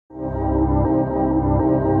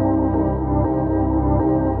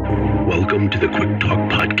Welcome to the Quick Talk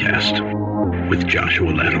Podcast with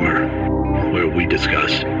Joshua Latimer, where we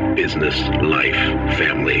discuss business, life,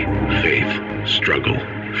 family, faith, struggle,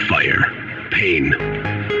 fire, pain,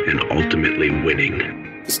 and ultimately winning.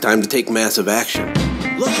 It's time to take massive action.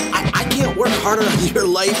 Look, I can't work harder on your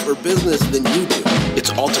life or business than you do.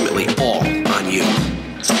 It's ultimately all on you.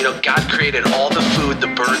 You know, God created all the food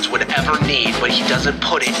the birds would ever need, but he doesn't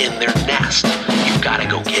put it in their nest. You've got to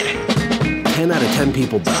go get it. 10 out of 10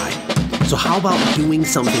 people die. So how about doing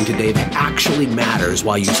something today that actually matters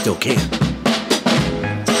while you still can?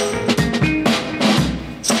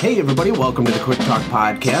 Hey everybody, welcome to the Quick Talk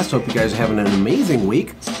Podcast. Hope you guys are having an amazing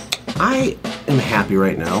week. I am happy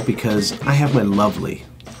right now because I have my lovely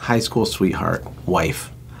high school sweetheart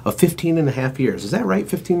wife of 15 and a half years. Is that right?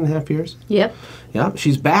 15 and a half years? Yep. Yeah,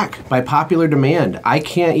 she's back by popular demand. I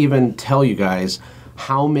can't even tell you guys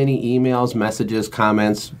how many emails, messages,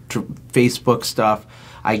 comments, Facebook stuff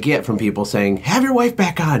I get from people saying, have your wife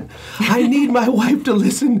back on. I need my wife to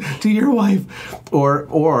listen to your wife.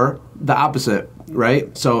 Or the opposite,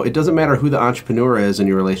 right? So it doesn't matter who the entrepreneur is in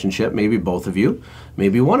your relationship. Maybe both of you,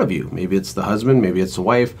 maybe one of you. Maybe it's the husband, maybe it's the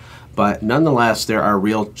wife. But nonetheless, there are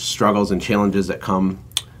real struggles and challenges that come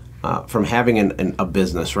from having a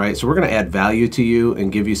business, right? So we're going to add value to you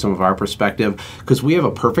and give you some of our perspective because we have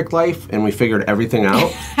a perfect life and we figured everything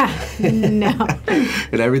out. No.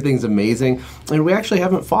 And everything's amazing. And we actually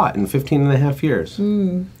haven't fought in 15 and a half years.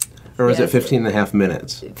 Or was it 15 and a half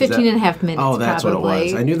minutes? 15 and a half minutes, Oh, that's probably. what it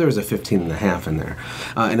was. I knew there was a 15 and a half in there.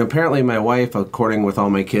 And apparently my wife, according with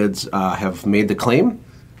all my kids, have made the claim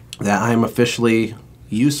that I'm officially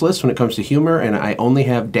useless when it comes to humor, and I only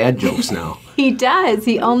have dad jokes now. He does.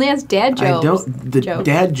 He only has dad jokes.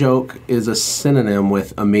 Dad joke is a synonym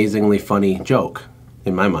with amazingly funny joke,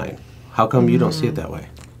 in my mind. How come you don't see it that way?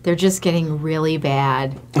 They're just getting really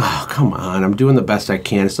bad. Oh, come on. I'm doing the best I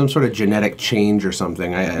can. It's some sort of genetic change or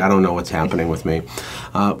something. I don't know what's happening with me.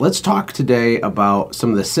 Let's talk today about some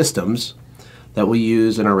of the systems that we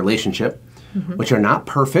use in our relationship, which are not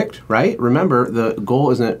perfect, right? Remember, the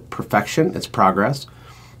goal isn't perfection, it's progress.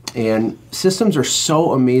 And systems are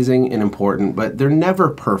so amazing and important, but they're never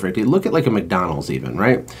perfect. You look at like a McDonald's even,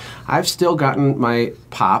 right? I've still gotten my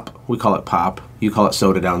pop. We call it pop. You call it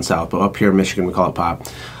soda down south, but up here in Michigan, we call it pop.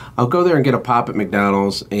 I'll go there and get a pop at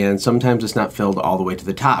McDonald's, and sometimes it's not filled all the way to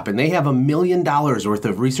the top. And they have $1 million worth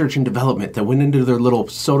of research and development that went into their little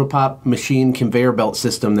soda pop machine conveyor belt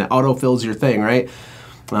system that auto-fills your thing, right?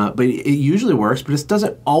 But it usually works, but it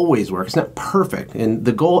doesn't always work. It's not perfect, and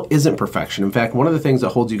the goal isn't perfection. In fact, one of the things that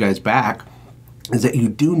holds you guys back is that you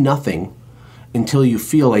do nothing until you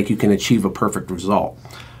feel like you can achieve a perfect result,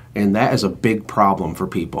 and that is a big problem for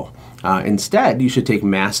people. Instead, you should take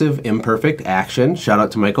massive, imperfect action. Shout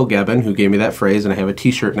out to Michael Gebbin, who gave me that phrase, and I have a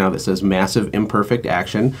t-shirt now that says massive, imperfect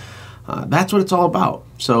action. That's what it's all about.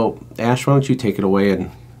 So, Ash, why don't you take it away and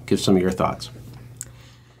give some of your thoughts?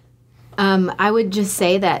 I would just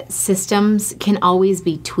say that systems can always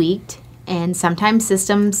be tweaked, and sometimes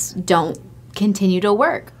systems don't continue to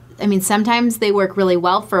work. I mean, sometimes they work really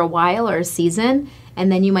well for a while or a season,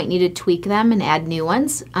 and then you might need to tweak them and add new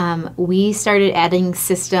ones. We started adding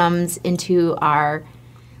systems into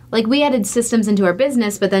we added systems into our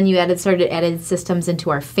business, but then started adding systems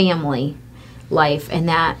into our family life, and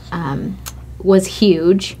that was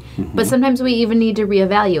huge. But sometimes we even need to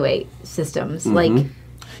reevaluate systems,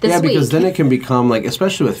 Because then it can become, like,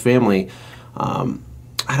 especially with family,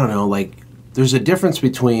 I don't know, like, there's a difference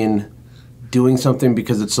between doing something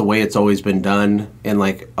because it's the way it's always been done and,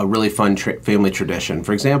 like, a really fun family tradition.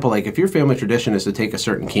 For example, like, if your family tradition is to take a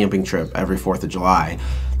certain camping trip every 4th of July,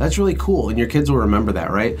 that's really cool, and your kids will remember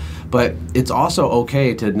that, right? But it's also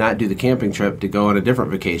okay to not do the camping trip, to go on a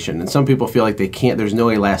different vacation. And some people feel like they can't, there's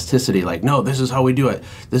no elasticity, like, no, this is how we do it.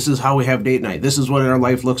 This is how we have date night. This is what our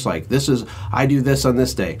life looks like. I do this on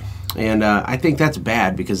this day. And I think that's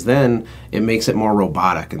bad because then it makes it more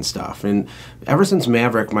robotic and stuff. And ever since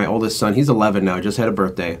Maverick, my oldest son, he's 11 now, just had a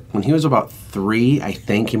birthday. When he was about 3, I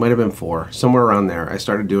think, he might have been 4, somewhere around there, I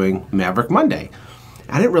started doing Maverick Monday.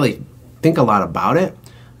 I didn't really think a lot about it,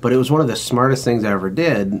 but it was one of the smartest things I ever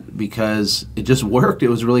did because it just worked. It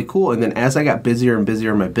was really cool. And then as I got busier and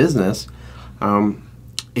busier in my business,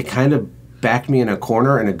 it kind of backed me in a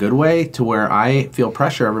corner in a good way to where I feel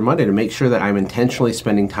pressure every Monday to make sure that I'm intentionally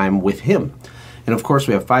spending time with him. And of course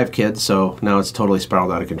we have 5 kids, so now it's totally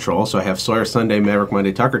spiraled out of control. So I have Sawyer Sunday, Maverick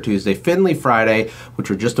Monday, Tucker Tuesday, Finley Friday, which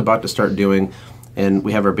we're just about to start doing, and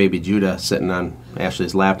we have our baby Judah sitting on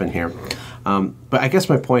Ashley's lap in here. But I guess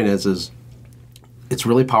my point is it's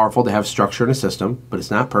really powerful to have structure in a system, but it's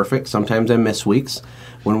not perfect. Sometimes I miss weeks.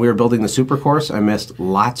 When we were building the super course, I missed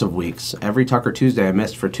lots of weeks. Every Tucker Tuesday I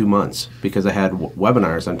missed for 2 months because I had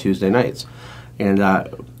webinars on Tuesday nights. And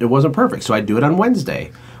it wasn't perfect, so I'd do it on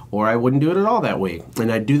Wednesday, or I wouldn't do it at all that week.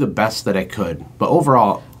 And I'd do the best that I could. But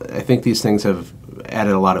overall, I think these things have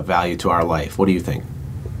added a lot of value to our life. What do you think?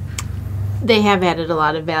 They have added a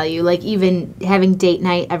lot of value, like even having date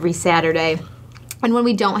night every Saturday. And when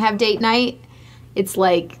we don't have date night, it's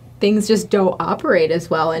like things just don't operate as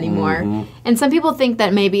well anymore. And some people think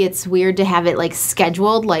that maybe it's weird to have it like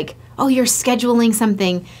scheduled, like, oh, you're scheduling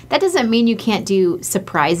something. That doesn't mean you can't do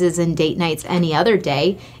surprises and date nights any other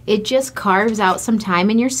day. It just carves out some time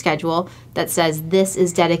in your schedule that says this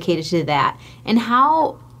is dedicated to that. And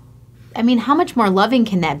how much more loving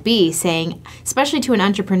can that be, saying, especially to an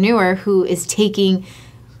entrepreneur who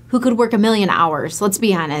could work 1 million hours. Let's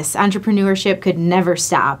be honest, entrepreneurship could never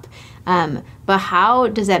stop. But how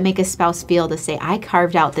does that make a spouse feel to say, I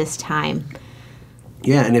carved out this time?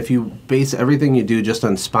 Yeah, and if you base everything you do just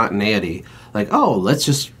on spontaneity, like, oh,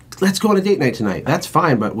 let's go on a date night tonight. That's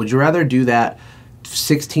fine, but would you rather do that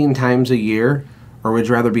 16 times a year, or would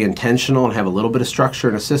you rather be intentional and have a little bit of structure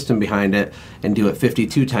and a system behind it and do it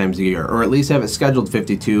 52 times a year, or at least have it scheduled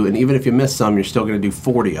 52, and even if you miss some, you're still going to do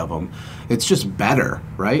 40 of them. It's just better,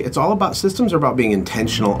 right? It's all about, systems are about being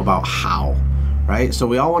intentional about how, right? So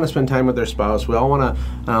we all want to spend time with their spouse. We all want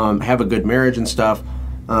to have a good marriage and stuff.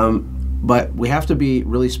 But we have to be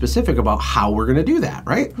really specific about how we're going to do that,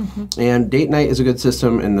 right? And date night is a good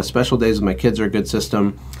system, and the special days with my kids are a good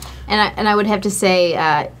system. And I would have to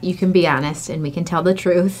say, you can be honest, and we can tell the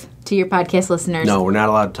truth to your podcast listeners. No, we're not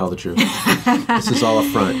allowed to tell the truth. This is all a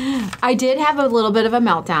front. I did have a little bit of a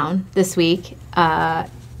meltdown this week,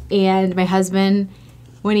 and my husband,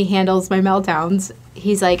 when he handles my meltdowns,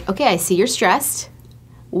 he's like, okay, I see you're stressed.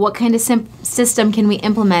 What kind of system can we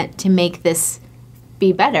implement to make this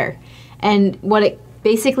be better? And what it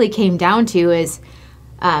basically came down to is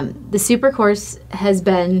the super course has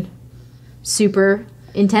been super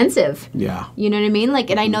intensive. Yeah. You know what I mean?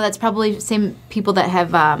 Like, and I know that's probably the same people that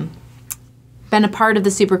have been a part of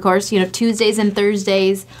the super course, you know, Tuesdays and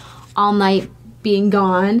Thursdays, all night being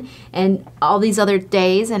gone, and all these other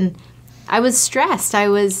days. And I was stressed. I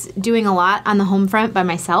was doing a lot on the home front by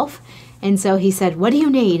myself. And so he said, what do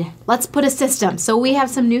you need? Let's put a system. So we have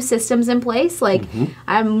some new systems in place. Like,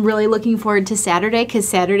 I'm really looking forward to Saturday, because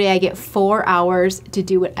Saturday I get 4 hours to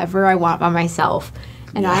do whatever I want by myself.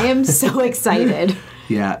 And I am so excited.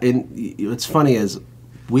 Yeah, and what's funny is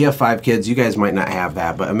we have 5 kids. You guys might not have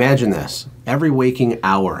that, but imagine this. Every waking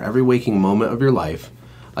hour, every waking moment of your life,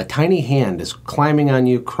 a tiny hand is climbing on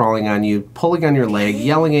you, crawling on you, pulling on your leg,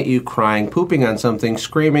 yelling at you, crying, pooping on something,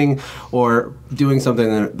 screaming, or doing something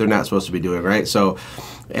that they're not supposed to be doing, right? So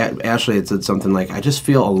Ashley had said something like, I just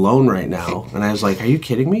feel alone right now. And I was like, are you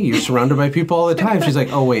kidding me? You're surrounded by people all the time. She's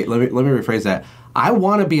like, oh, wait, let me rephrase that. I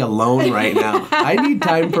want to be alone right now. I need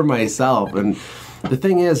time for myself. And the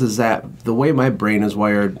thing is that the way my brain is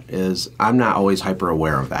wired is I'm not always hyper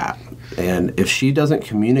aware of that. And if she doesn't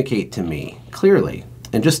communicate to me clearly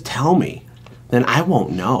and just tell me, then I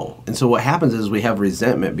won't know. And so what happens is we have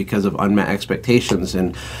resentment because of unmet expectations.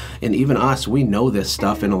 And even us, we know this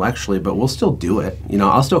stuff intellectually, but we'll still do it. You know,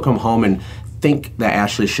 I'll still come home and think that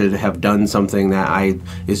Ashley should have done something that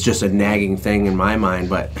is just a nagging thing in my mind,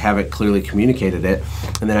 but haven't clearly communicated it,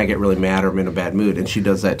 and then I get really mad or I'm in a bad mood, and she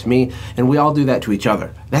does that to me, and we all do that to each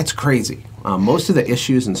other. That's crazy. Most of the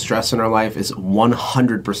issues and stress in our life is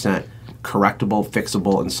 100% correctable,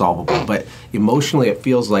 fixable, and solvable, but emotionally it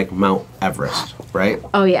feels like Mount Everest, right?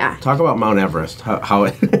 Oh, yeah. Talk about Mount Everest. How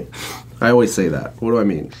I always say that. What do I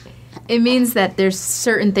mean? It means that there's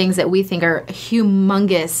certain things that we think are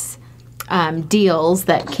humongous deals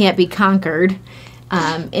that can't be conquered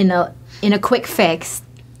in a quick fix,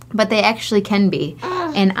 but they actually can be.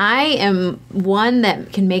 And I am one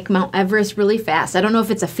that can make Mount Everest really fast. I don't know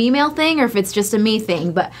if it's a female thing or if it's just a me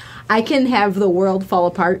thing, but I can have the world fall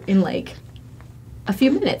apart in like a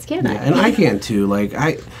few minutes, can't I? Yeah, and I can too. Like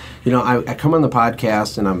I come on the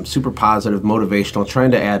podcast and I'm super positive, motivational,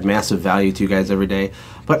 trying to add massive value to you guys every day.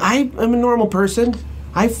 But I am a normal person.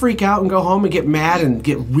 I freak out and go home and get mad and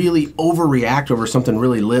get really overreact over something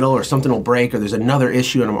really little, or something will break, or there's another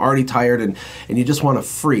issue and I'm already tired, and you just want to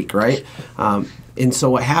freak, right? And so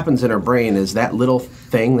what happens in our brain is that little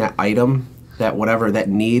thing, that item, that whatever, that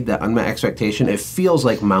need, that unmet expectation, it feels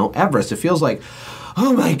like Mount Everest. It feels like,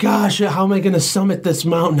 oh my gosh, how am I going to summit this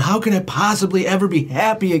mountain? How can I possibly ever be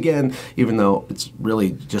happy again? Even though it's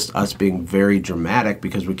really just us being very dramatic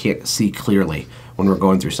because we can't see clearly when we're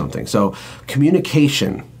going through something. So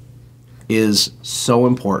communication is so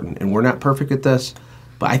important. And we're not perfect at this,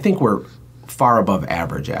 but I think we're far above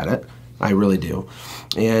average at it. I really do.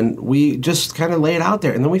 And we just kind of lay it out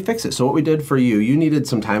there, and then we fix it. So what we did for you, you needed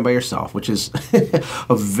some time by yourself, which is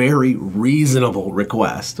a very reasonable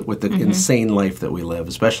request with the insane life that we live,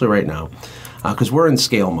 especially right now. Because we're in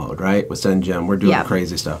scale mode, right, with Sendjim. We're doing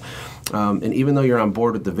crazy stuff. And even though you're on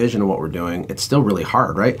board with the vision of what we're doing, it's still really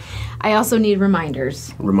hard, right? I also need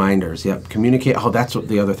reminders. Reminders, yep. Communicate. Oh, that's what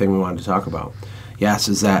the other thing we wanted to talk about. Yes,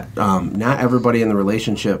 is that not everybody in the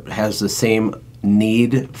relationship has the same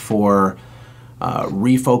need for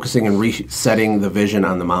refocusing and resetting the vision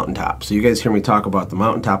on the mountaintop. So you guys hear me talk about the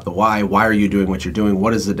mountaintop, the why are you doing what you're doing,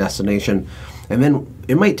 what is the destination, and then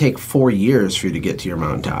it might take 4 years for you to get to your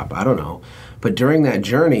mountaintop. I don't know. But during that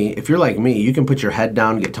journey, if you're like me, you can put your head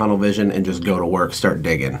down, get tunnel vision, and just go to work, start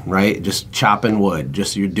digging, right? Just chopping wood,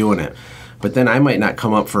 just you're doing it. But then I might not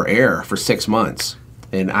come up for air for 6 months.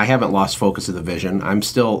 And I haven't lost focus of the vision. I'm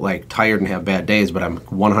still like tired and have bad days, but I'm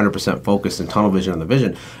 100% focused in tunnel vision on the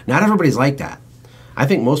vision. Not everybody's like that. I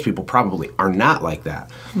think most people probably are not like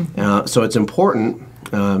that. So it's important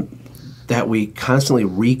that we constantly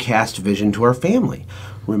recast vision to our family,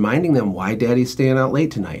 reminding them why daddy's staying out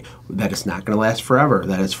late tonight, that it's not going to last forever,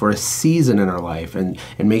 that it's for a season in our life, and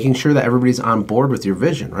making sure that everybody's on board with your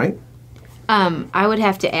vision, right? I would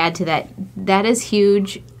have to add to that. That is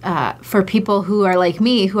huge for people who are like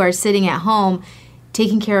me, who are sitting at home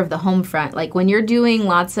taking care of the home front. Like when you're doing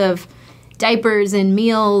lots of diapers and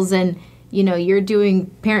meals and, you know, you're doing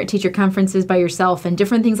parent-teacher conferences by yourself and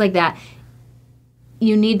different things like that,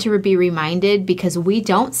 you need to be reminded, because we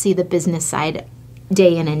don't see the business side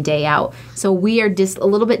day in and day out. So we are a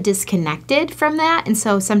little bit disconnected from that. And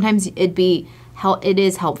so sometimes it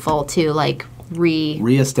is helpful to like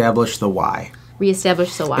reestablish the why.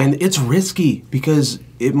 Reestablish the why. And it's risky because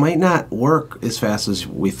it might not work as fast as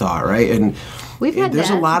we thought, right? And there's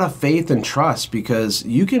a lot of faith and trust, because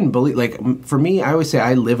you can believe, like for me, I always say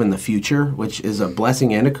I live in the future, which is a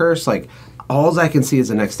blessing and a curse. Like all I can see is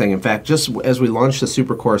the next thing. In fact, just as we launched the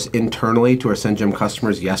super course internally to our Sendjim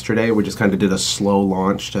customers yesterday, we just kind of did a slow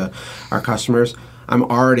launch to our customers. I'm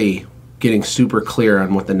already getting super clear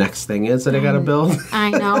on what the next thing is that I got to build.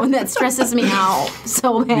 I know, and that stresses me out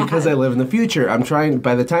so bad. Because I live in the future. I'm trying,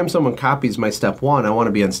 by the time someone copies my step 1, I want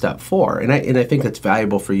to be on step 4. And I think that's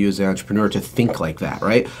valuable for you as an entrepreneur to think like that,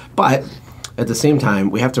 right? But at the same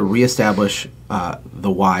time, we have to reestablish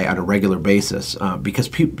the why on a regular basis, because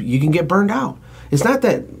you can get burned out. It's not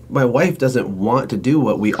that my wife doesn't want to do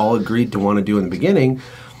what we all agreed to want to do in the beginning.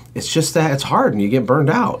 It's just that it's hard, and you get burned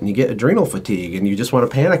out, and you get adrenal fatigue, and you just want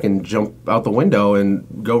to panic and jump out the window and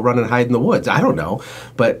go run and hide in the woods. I don't know.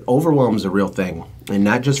 But overwhelm is a real thing, and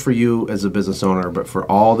not just for you as a business owner, but for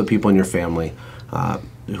all the people in your family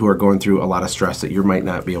who are going through a lot of stress that you might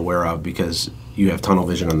not be aware of because you have tunnel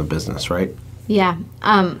vision on the business, right? Yeah.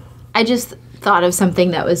 I just thought of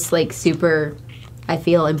something that was like super, I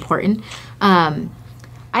feel, important. I've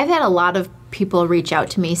had a lot of people reach out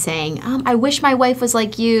to me saying, I wish my wife was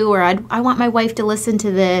like you, or I want my wife to listen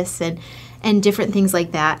to this, and different things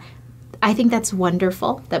like that. I think that's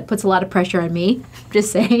wonderful. That puts a lot of pressure on me,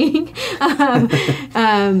 just saying,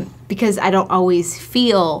 because I don't always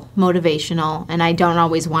feel motivational, and I don't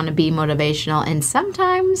always want to be motivational, and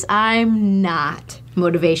sometimes I'm not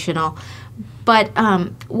motivational. But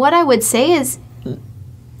what I would say is,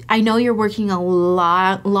 I know you're working a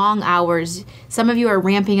lot, long hours. Some of you are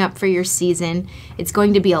ramping up for your season. It's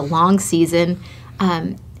going to be a long season.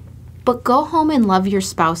 But go home and love your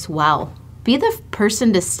spouse well. Be the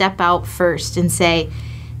person to step out first and say,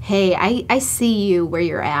 hey, I see you where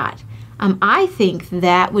you're at. I think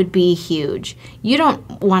that would be huge. You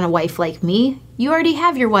don't want a wife like me. You already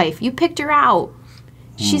have your wife. You picked her out.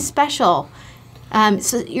 She's special.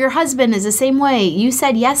 So your husband is the same way. You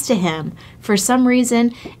said yes to him for some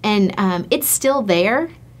reason, and it's still there.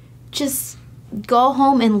 Just go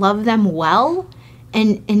home and love them well,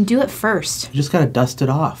 and do it first. You just got to dust it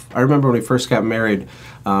off. I remember when we first got married,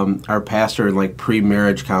 our pastor in like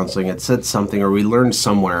pre-marriage counseling had said something, or we learned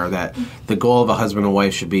somewhere that the goal of a husband and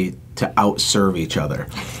wife should be to outserve each other.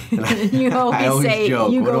 And you I always say,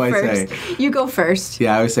 joke. You what go do first. I say? You go first.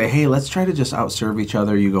 Yeah, I always say, hey, let's try to just outserve each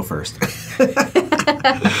other. You go first.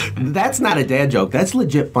 That's not a dad joke. That's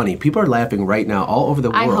legit funny. People are laughing right now all over the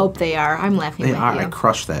world. I hope they are. I'm laughing They with are. you. I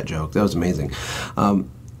crushed that joke. That was amazing.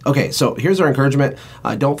 Okay, so here's our encouragement.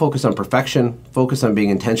 Don't focus on perfection. Focus on being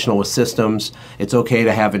intentional with systems. It's okay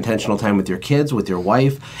to have intentional time with your kids, with your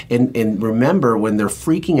wife. And remember, when they're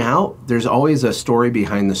freaking out, there's always a story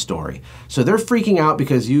behind the story. So they're freaking out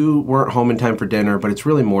because you weren't home in time for dinner, but it's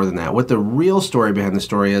really more than that. What the real story behind the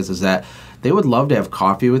story is that they would love to have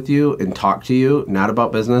coffee with you and talk to you, not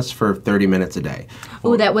about business, for 30 minutes a day.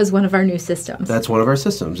 Oh, that was one of our new systems. That's one of our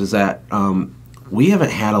systems, is that we haven't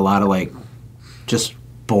had a lot of, like, just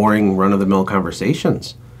boring run-of-the-mill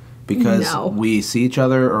conversations because we see each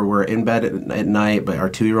other or we're in bed at night, but our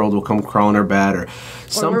 2-year-old will come crawl in our bed or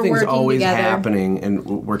something's always together. Happening, and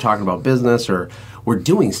we're talking about business or we're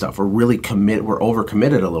doing stuff. We're really we're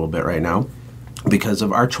overcommitted a little bit right now because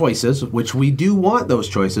of our choices, which we do want those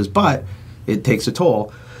choices, but it takes a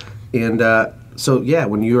toll. And so, yeah,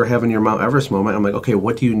 when you are having your Mount Everest moment, I'm like, okay,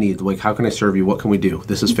 what do you need? Like, how can I serve you? What can we do?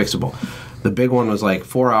 This is fixable. The big one was like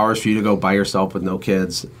 4 hours for you to go by yourself with no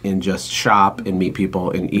kids and just shop and meet people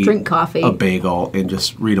and eat. Drink coffee. A bagel and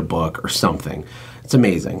just read a book or something. It's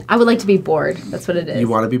amazing. I would like to be bored. That's what it is. You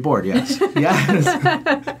want to be bored, yes. Yes.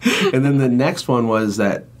 And then the next one was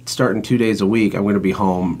that starting 2 days a week, I'm going to be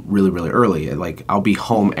home really, really early. Like, I'll be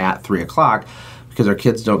home at 3 o'clock because our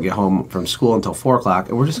kids don't get home from school until 4 o'clock,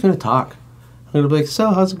 and we're just going to talk. I'm going to be like,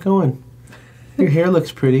 so, how's it going? Your hair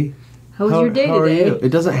looks pretty. How was your day how today? Are you? It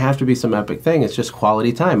doesn't have to be some epic thing. It's just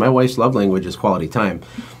quality time. My wife's love language is quality time,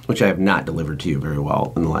 which I have not delivered to you very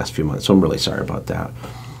well in the last few months, so I'm really sorry about that.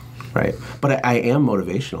 Right. But I am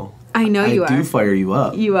motivational. I know you are. I do fire you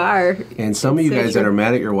up. You are. And some of you guys that are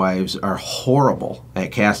mad at your wives are horrible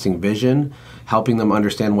at casting vision, helping them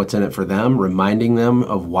understand what's in it for them, reminding them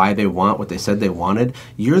of why they want what they said they wanted.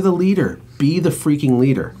 You're the leader. Be the freaking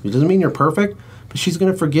leader. It doesn't mean you're perfect, but she's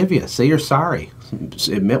going to forgive you. Say you're sorry.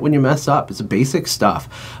 Admit when you mess up. It's basic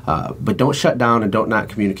stuff. But don't shut down and don't not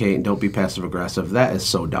communicate and don't be passive aggressive. That is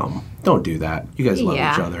so dumb. Don't do that. You guys love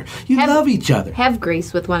each other. You love each other. Have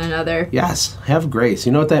grace with one another. Yes, have grace.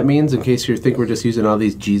 You know what that means, in case you think we're just using all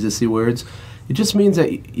these Jesus-y words? It just means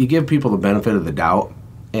that you give people the benefit of the doubt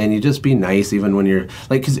and you just be nice even when you're,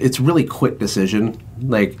 like, because it's really quick decision.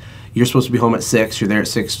 Like, you're supposed to be home at 6, you're there at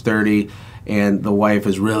 6:30, and the wife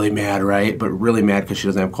is really mad, right? But really mad because she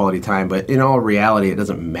doesn't have quality time. But in all reality, it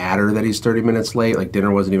doesn't matter that he's 30 minutes late. Like,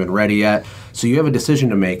 dinner wasn't even ready yet. So you have a decision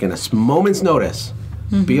to make in a moment's notice.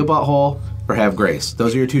 Mm-hmm. Be a butthole or have grace.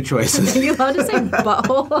 Those are your two choices. Are you allowed to say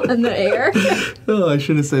butthole in the air? Oh, I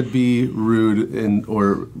should have said be rude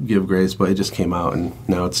or give grace, but it just came out, and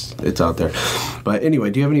now it's out there. But anyway,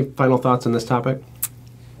 do you have any final thoughts on this topic?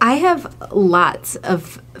 I have lots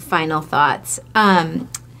of final thoughts.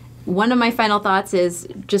 One of my final thoughts is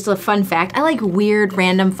just a fun fact. I like weird,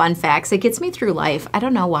 random fun facts. It gets me through life. I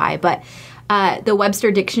don't know why, but the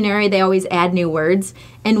Webster Dictionary, they always add new words.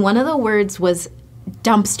 And one of the words was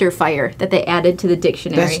dumpster fire that they added to the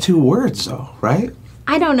dictionary. That's 2 words, though, right?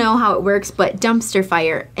 I don't know how it works, but dumpster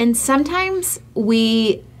fire. And sometimes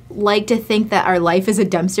we like to think that our life is a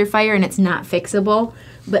dumpster fire and it's not fixable.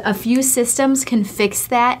 But a few systems can fix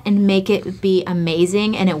that and make it be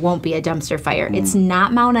amazing, and it won't be a dumpster fire. It's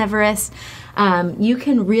not Mount Everest. You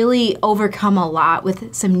can really overcome a lot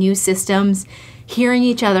with some new systems, hearing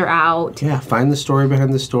each other out. Yeah, find the story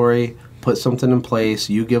behind the story, put something in place,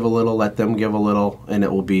 you give a little, let them give a little, and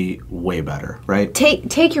it will be way better, right?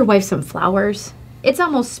 Take your wife some flowers. It's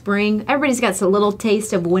almost spring. Everybody's got a little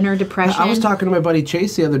taste of winter depression. I was talking to my buddy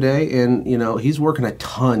Chase the other day, and, he's working a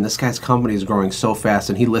ton. This guy's company is growing so fast,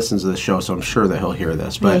 and he listens to the show, so I'm sure that he'll hear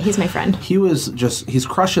this. But yeah, he's my friend. He's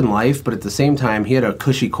crushing life, but at the same time, he had a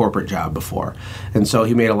cushy corporate job before. And so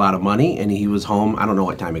he made a lot of money, and he was home. I don't know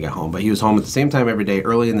what time he got home, but he was home at the same time every day,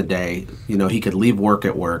 early in the day. He could leave work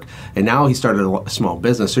at work. And now he started a small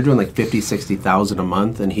business. They're doing like $50,000, $60,000 a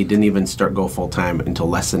month, and he didn't even go full-time until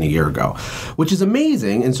less than a year ago, which is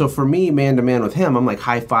amazing. And so for me, man to man with him, I'm like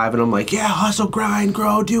high five, and I'm like, yeah, hustle, grind,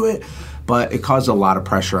 grow, do it. But it caused a lot of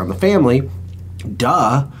pressure on the family,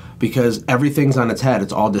 because everything's on its head.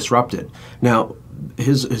 It's all disrupted. Now,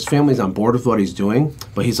 his family's on board with what he's doing,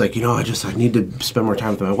 but he's like, I need to spend more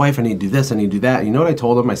time with my wife. I need to do this. I need to do that. And you know what I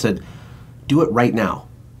told him? I said, do it right now.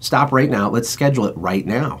 Stop right now. Let's schedule it right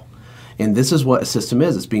now. And this is what a system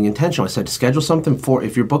is. It's being intentional. I said, schedule something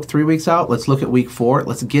if you're booked 3 weeks out, let's look at week 4.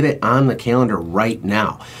 Let's get it on the calendar right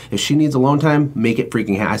now. If she needs alone time, make it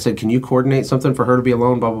freaking happen. I said, can you coordinate something for her to be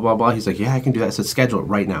alone, blah, blah, blah, blah. He's like, yeah, I can do that. I said, schedule it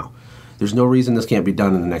right now. There's no reason this can't be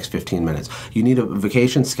done in the next 15 minutes. You need a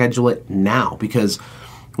vacation, schedule it now. Because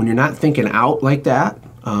when you're not thinking out like that,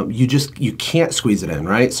 you can't squeeze it in,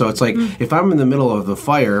 right? So it's like, if I'm in the middle of the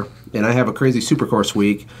fire and I have a crazy Supercourse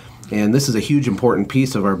week, and this is a huge important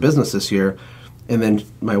piece of our business this year, And then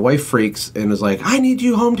my wife freaks and is like, I need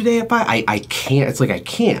you home today at 5. I can't. It's like I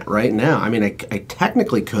can't right now. I mean, I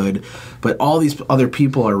technically could, but all these other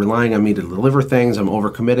people are relying on me to deliver things. I'm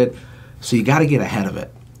overcommitted. So you got to get ahead of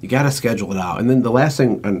it. You got to schedule it out. And then the last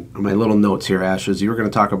thing on my little notes here, Ash, is you were going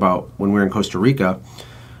to talk about when we were in Costa Rica,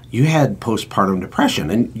 you had postpartum depression.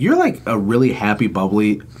 And you're like a really happy,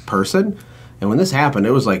 bubbly person. And when this happened,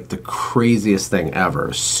 it was like the craziest thing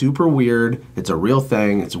ever. Super weird. It's a real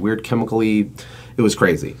thing. It's weird chemically. It was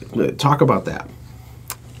crazy. Talk about that.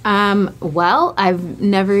 Well, I've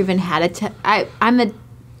never even had I'm a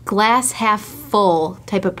glass half full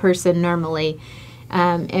type of person normally.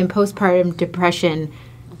 And postpartum depression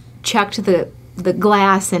chucked the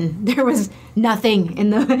glass, and there was nothing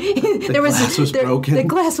in the. Glass was broken. The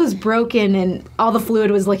glass was broken, and all the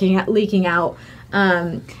fluid was leaking out.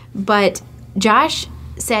 But Josh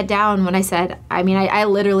sat down when I said, I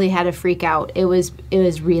literally had a freak out. It was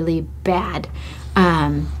really bad.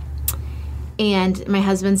 And my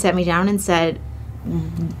husband sat me down and said,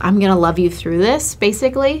 I'm going to love you through this,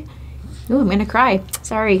 basically. Ooh, I'm going to cry.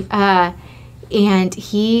 Sorry. And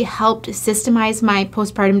he helped systemize my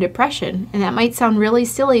postpartum depression. And that might sound really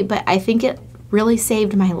silly, but I think it really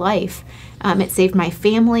saved my life. It saved my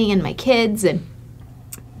family and my kids.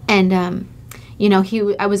 And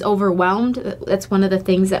I was overwhelmed. That's one of the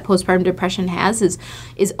things that postpartum depression has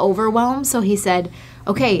is overwhelm. So he said,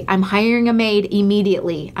 okay, I'm hiring a maid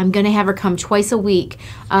immediately. I'm going to have her come twice a week.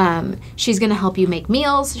 She's going to help you make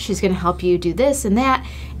meals. She's going to help you do this and that.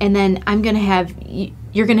 And then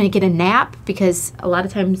you're going to get a nap, because a lot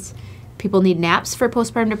of times people need naps for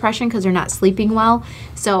postpartum depression because they're not sleeping well.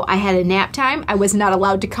 So I had a nap time. I was not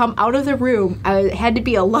allowed to come out of the room. I had to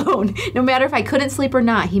be alone. No matter if I couldn't sleep or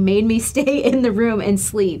not, he made me stay in the room and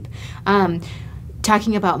sleep.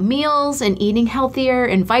 Talking about meals and eating healthier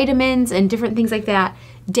and vitamins and different things like that.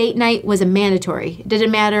 Date night was a mandatory. It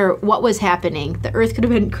didn't matter what was happening. The earth could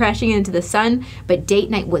have been crashing into the sun, but date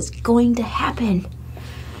night was going to happen.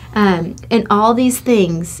 And all these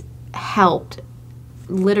things helped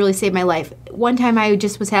literally save my life. One time I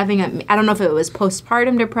just was having I don't know if it was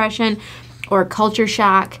postpartum depression or culture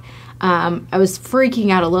shock. I was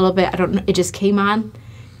freaking out a little bit. I don't know. It just came on.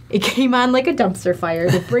 It came on like a dumpster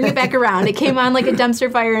fire. To bring it back around, it came on like a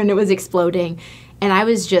dumpster fire, and it was exploding. And I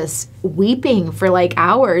was just weeping for like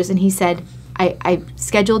hours. And he said, I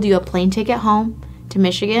scheduled you a plane ticket home to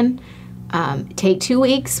Michigan. Take 2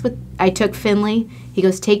 weeks. I took Finley. He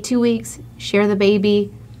goes, take 2 weeks, share the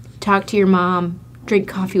baby, talk to your mom, drink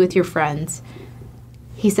coffee with your friends.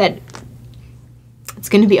 He said, it's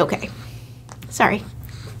going to be okay. Sorry.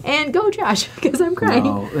 And go, Josh, because I'm crying.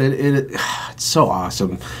 No, it's so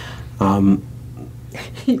awesome.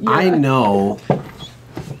 I know.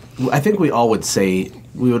 I think we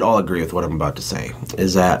would all agree with what I'm about to say,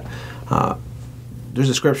 is that there's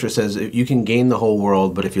a scripture that says, you can gain the whole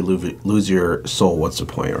world, but if you lose your soul, what's the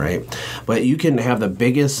point, right? But you can have the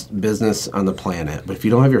biggest business on the planet, but if you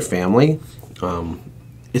don't have your family,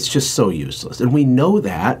 it's just so useless. And we know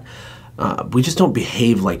that. We just don't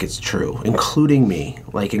behave like it's true, including me,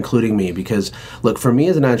 because, look, for me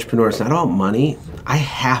as an entrepreneur, it's not all money. I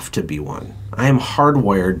have to be one. I am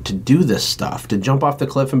hardwired to do this stuff, to jump off the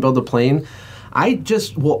cliff and build a plane. I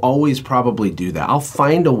just will always probably do that. I'll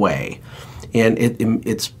find a way, and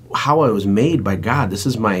it's how I was made by God. This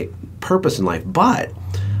is my purpose in life, but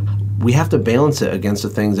we have to balance it against the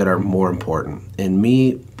things that are more important. And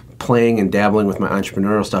me playing and dabbling with my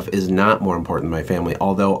entrepreneurial stuff is not more important than my family,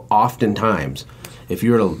 although oftentimes, if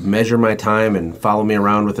you were to measure my time and follow me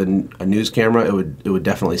around with a news camera, it would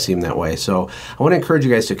definitely seem that way. So I want to encourage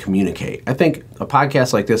you guys to communicate. I think a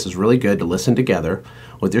podcast like this is really good to listen together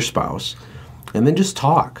with your spouse and then just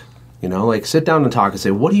talk. Sit down and talk and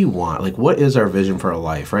say, what do you want? What is our vision for our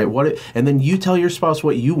life, right? And then you tell your spouse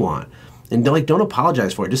what you want. And don't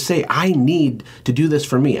apologize for it. Just say, I need to do this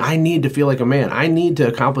for me. I need to feel like a man. I need to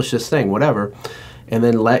accomplish this thing, whatever. And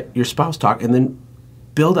then let your spouse talk, and then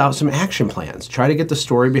build out some action plans. Try to get the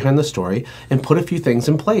story behind the story and put a few things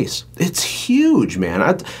in place. It's huge, man.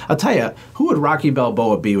 I'll tell you, who would Rocky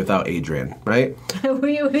Balboa be without Adrian, right?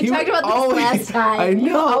 we talked about this last time. I know.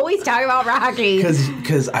 You always talk about Rocky.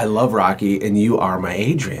 Because I love Rocky, and you are my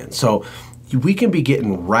Adrian. So we can be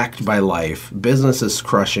getting wrecked by life. Business is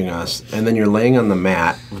crushing us, and then you're laying on the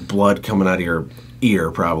mat with blood coming out of your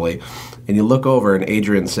ear, probably. And you look over, and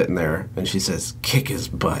Adrian's sitting there, and she says, kick his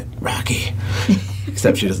butt, Rocky.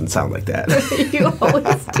 Except she doesn't sound like that. You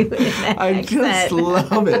always do it in that accent. Just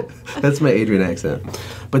love it. That's my Adrian accent.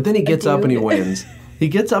 But then he gets up and he wins. He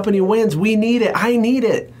gets up and he wins. We need it. I need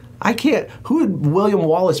it. I can't. Who would William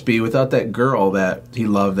Wallace be without that girl that he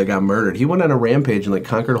loved that got murdered? He went on a rampage and like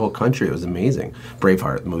conquered a whole country. It was amazing.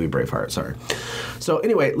 Braveheart, the movie Braveheart. Sorry. So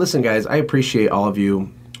anyway, listen, guys. I appreciate all of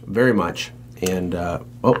you very much, and I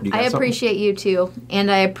appreciate you too,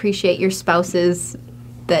 and I appreciate your spouses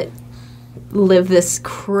that live this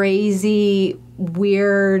crazy,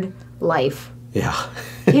 weird life. Yeah.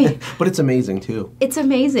 But it's amazing too. It's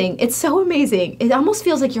amazing. It's so amazing. It almost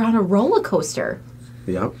feels like you're on a roller coaster.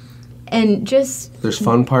 Yep. And just... There's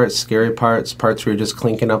fun parts, scary parts where you're just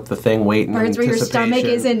clinking up the thing, waiting, parts where your stomach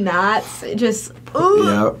is in knots. Just,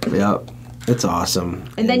 ooh. Yep. It's awesome.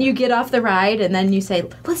 And then you get off the ride, and then you say,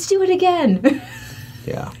 let's do it again.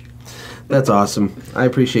 Yeah. That's awesome. I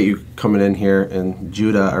appreciate you coming in here, and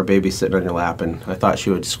Judah, our baby, sitting on your lap, and I thought she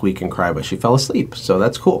would squeak and cry, but she fell asleep, so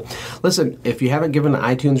that's cool. Listen, if you haven't given an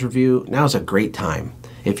iTunes review, now's a great time.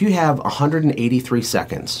 If you have 183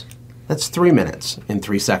 seconds... That's 3 minutes and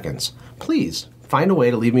 3 seconds. Please find a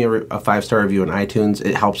way to leave me a 5-star review on iTunes.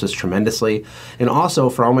 It helps us tremendously. And also,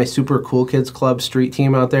 for all my super cool kids club street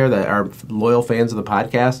team out there that are loyal fans of the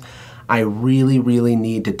podcast, I really, really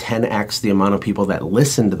need to 10x the amount of people that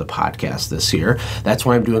listen to the podcast this year. That's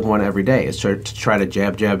why I'm doing one every day, is to try to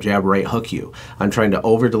jab, right hook you. I'm trying to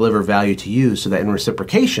over-deliver value to you so that in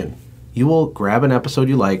reciprocation, you will grab an episode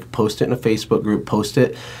you like, post it in a Facebook group, post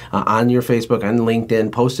it on your Facebook, on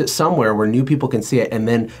LinkedIn, post it somewhere where new people can see it, and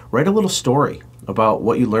then write a little story about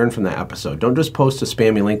what you learned from that episode. Don't just post a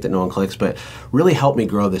spammy link that no one clicks, but really help me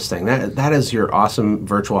grow this thing. That is your awesome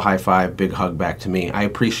virtual high five, big hug back to me. I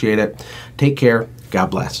appreciate it. Take care. God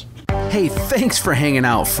bless. Hey, thanks for hanging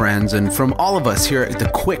out, friends. And from all of us here at the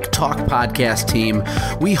Quick Talk Podcast team,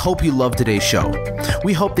 we hope you loved today's show.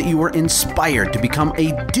 We hope that you were inspired to become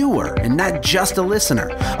a doer and not just a listener.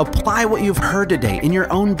 Apply what you've heard today in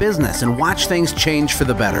your own business and watch things change for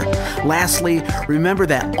the better. Lastly, remember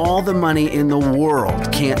that all the money in the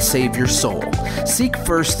world can't save your soul. Seek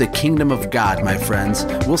first the kingdom of God, my friends.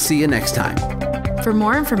 We'll see you next time. For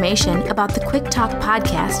more information about the Quick Talk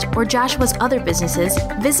Podcast or Joshua's other businesses,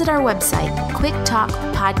 visit our website,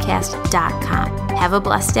 quicktalkpodcast.com. Have a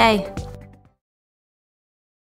blessed day.